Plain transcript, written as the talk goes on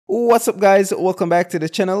What's up guys, welcome back to the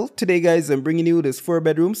channel. Today guys, I'm bringing you this 4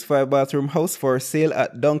 bedrooms, 5 bathroom house for sale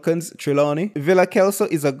at Duncans, Trelawny. Villa Kelso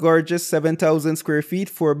is a gorgeous 7,000 square feet,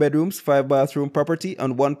 4 bedrooms, 5 bathroom property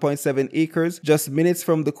on 1.7 acres, just minutes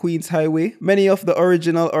from the Queens Highway. Many of the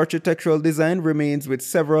original architectural design remains with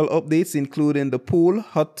several updates including the pool,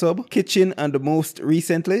 hot tub, kitchen and most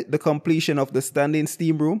recently, the completion of the standing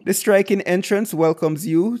steam room. The striking entrance welcomes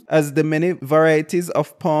you as the many varieties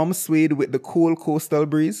of palm swayed with the cool coastal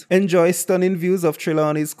breeze. Enjoy stunning views of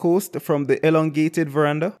Trelawny's coast from the elongated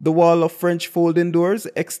veranda. The wall of French folding doors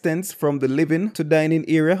extends from the living to dining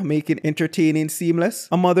area, making entertaining seamless.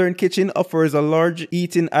 A modern kitchen offers a large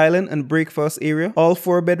eating island and breakfast area. All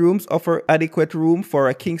 4 bedrooms offer adequate room for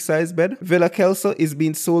a king-size bed. Villa Kelso is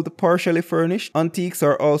being sold partially furnished. Antiques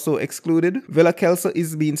are also excluded. Villa Kelso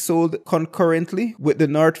is being sold concurrently with the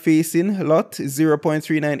north-facing lot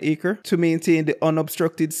 0.39 acre to maintain the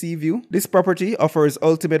unobstructed sea view. This property offers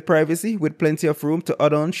ultimate privacy with plenty of room to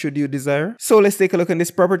add on should you desire. So let's take a look at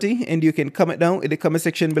this property and you can comment down in the comment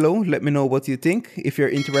section below. Let me know what you think. If you're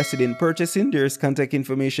interested in purchasing, there's contact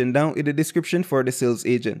information down in the description for the sales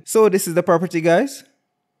agent. So this is the property guys.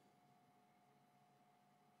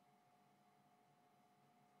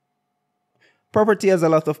 Property has a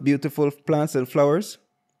lot of beautiful plants and flowers.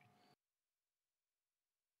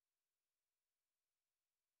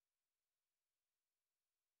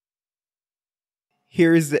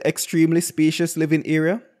 Here is the extremely spacious living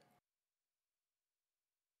area.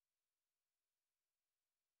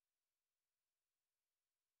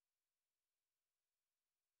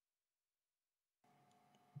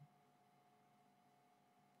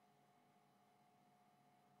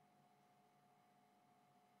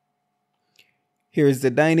 Here is the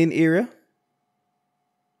dining area.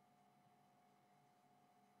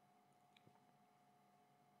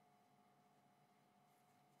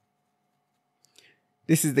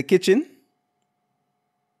 This is the kitchen.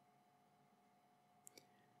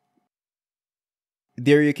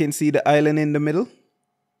 There you can see the island in the middle.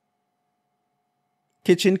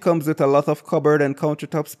 Kitchen comes with a lot of cupboard and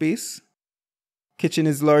countertop space. Kitchen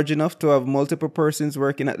is large enough to have multiple persons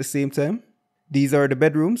working at the same time. These are the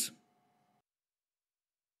bedrooms.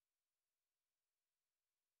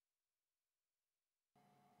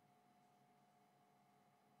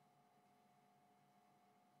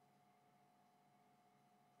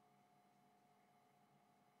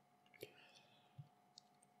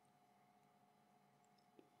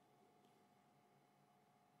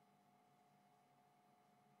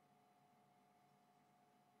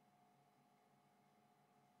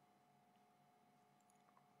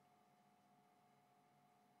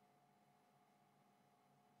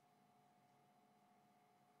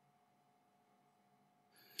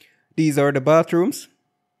 These are the bathrooms.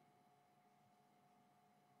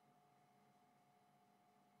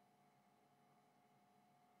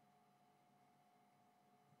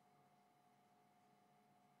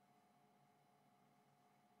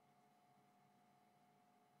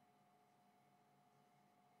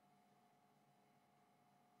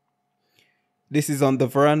 This is on the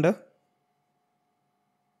veranda.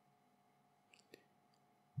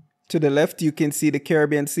 To the left, you can see the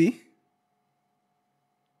Caribbean Sea.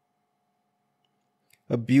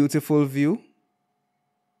 A beautiful view.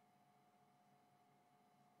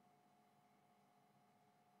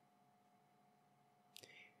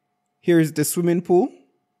 Here is the swimming pool.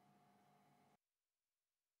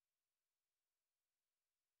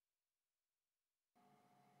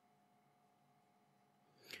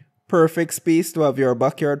 Perfect space to have your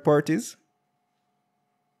backyard parties.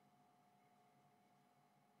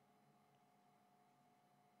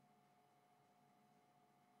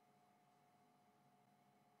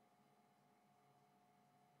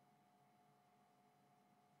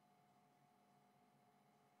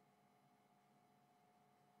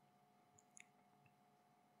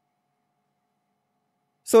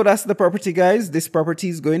 So that's the property guys. This property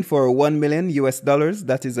is going for 1 million US dollars.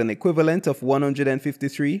 That is an equivalent of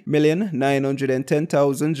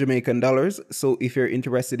 153,910,000 Jamaican dollars. So if you're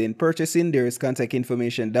interested in purchasing, there is contact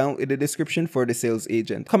information down in the description for the sales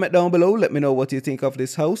agent. Comment down below, let me know what you think of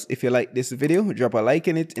this house. If you like this video, drop a like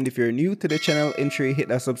in it. And if you're new to the channel, ensure you hit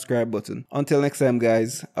that subscribe button. Until next time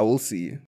guys, I will see you.